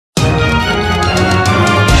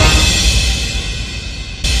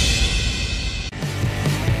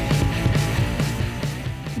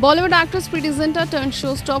Bollywood actress Preity turned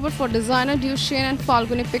showstopper for designer duo Shane and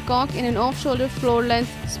Falguni Peacock in an off-shoulder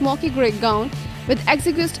floor-length smoky grey gown with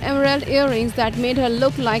exquisite emerald earrings that made her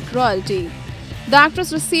look like royalty. The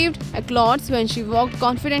actress received accolades when she walked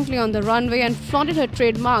confidently on the runway and flaunted her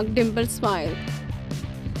trademark dimpled smile.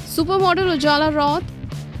 Supermodel Ujala Roth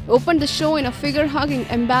opened the show in a figure-hugging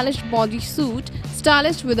embellished bodysuit,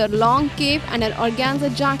 stylish with a long cape and an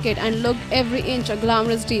organza jacket, and looked every inch a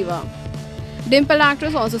glamorous diva. Dimpled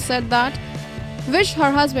actress also said that wish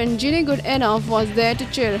her husband Ginny good enough was there to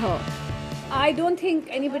cheer her. I don't think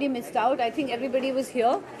anybody missed out. I think everybody was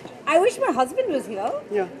here. I wish my husband was here.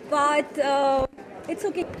 Yeah. But it's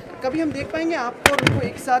okay. कभी हम देख पाएंगे आपको और उनको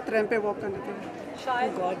एक साथ ramp पे वॉक करने के लिए? Oh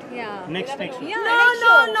God. Yeah. Next. Yeah,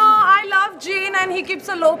 No. I love Gene and he keeps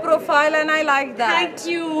a low profile and I like that. Thank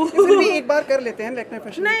you. फिर भी एक बार कर लेते हैं लखनऊ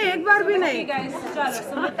फैशन। नहीं एक बार भी नहीं।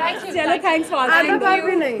 Chalo, thanks for asking. एक बार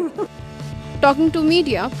भी नहीं। Talking to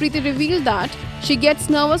media, Preity revealed that she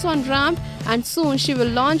gets nervous on ramp and soon she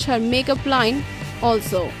will launch her makeup line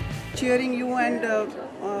also. Cheering you and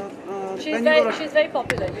she's very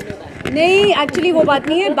popular, you know that. नहीं actually वो बात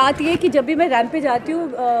नहीं है. बात ये है कि जब भी मैं रैंप पे जाती हूँ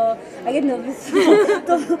आई गेट नर्वस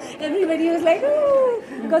तो everybody was like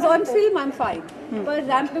because on film I am fine पर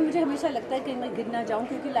रैंप पे मुझे हमेशा लगता है कि मैं गिर ना जाऊँ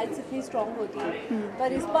क्योंकि लाइट्स इतनी स्ट्रॉन्ग होती है.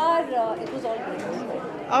 पर इस बार इट वाज ऑल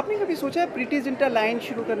गुड. आपने कभी सोचा है प्रीटी जिंटा लाइन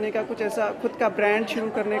शुरू करने का, कुछ ऐसा खुद का ब्रांड शुरू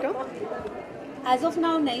करने का? एज ऑफ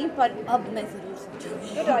नाउ नहीं, पर अब मैं जरूर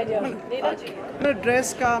सोचूंगी. मतलब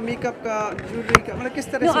ड्रेस का, मेकअप का, ज्वेलरी का, मतलब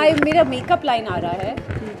किस तरह से? मेरा मेकअप लाइन आ रहा है,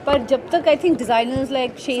 पर जब तक I think designers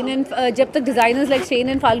like Shane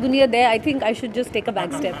and Falguni are there, I think I should just take a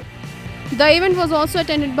back step. The event was also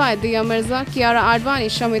attended by Diya Mirza, Kiara Advani,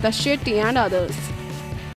 Shamita Shetty and others.